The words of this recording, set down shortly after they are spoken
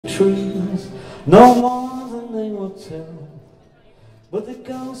trees, no more than they will tell. But the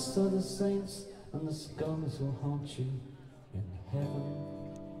ghosts of the saints and the skulls will haunt you in heaven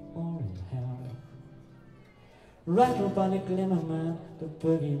or in hell. Rattled by the glimmer man, the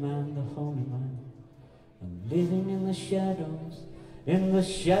boogie man, the holy man, and living in the shadows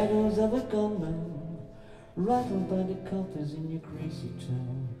of a gunman. Rattled by the coppers in your greasy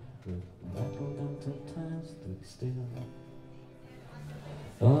town, rattled until time stood still.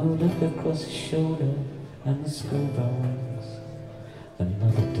 Oh, look across his shoulder and the school bell rings.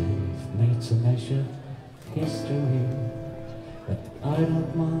 Another day made to measure history. But I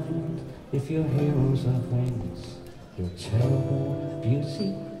don't mind if your heroes are famous. Your terrible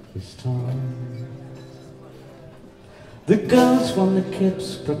beauty is time. The girls from the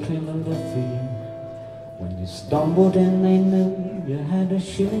kips proclaim a love for you. When you stumbled in they knew you had a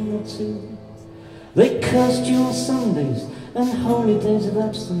shilling or two. They cursed you on Sundays and holy days of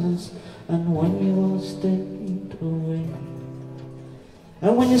abstinence, and when you all stayed away.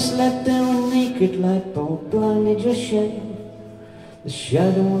 And when you slept there a naked light bulb blinded your shame, the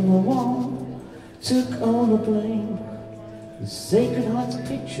shadow on the wall took all the blame. The Sacred Heart's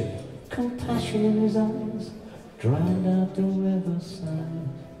picture, compassion in his eyes, drowned out the riverside.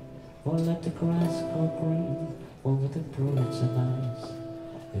 Or let the grass go green over the broods and eyes.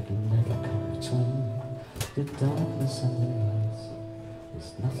 It'll never come between the darkness and the light.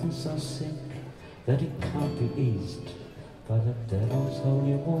 There's nothing so sick that it can't be eased by the devil's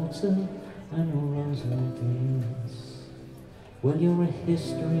holy water and a rosary breeze. Well, you're a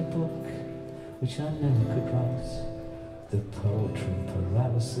history book which I never could write. The poetry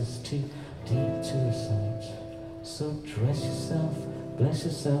paralysis too deep to recite. So dress yourself, bless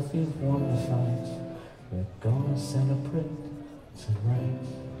yourself, you've won the fight. We're gonna celebrate tonight.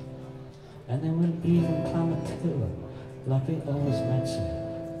 And then we'll even climb a pillar like we always meant to,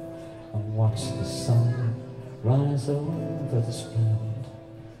 and watch the sun rise over the splendid.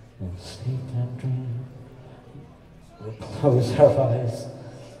 We'll sleep and dream. We'll close our eyes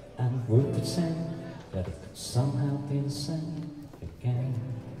and we'll pretend that it could somehow be the same again.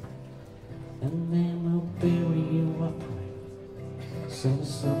 And then we'll bury you upright so the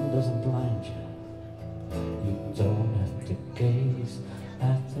sun doesn't blind you. You don't have to gaze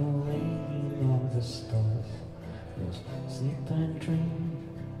at the rain or the stars. Just sleep and dream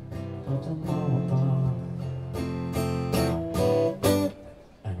of tomorrow bar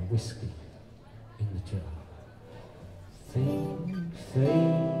and whiskey in the jar.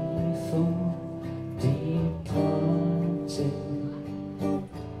 Faithful departed,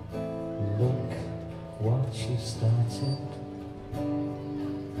 look what you started.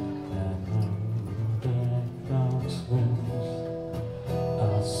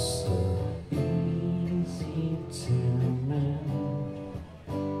 Are so easy to mend.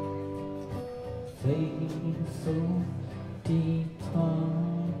 Faithful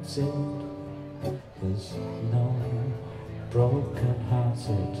departed, there's no broken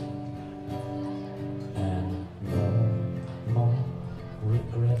hearted, and no more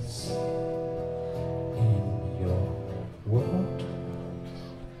regrets in your world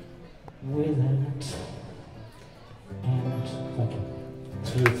with it. And thank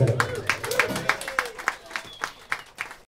you.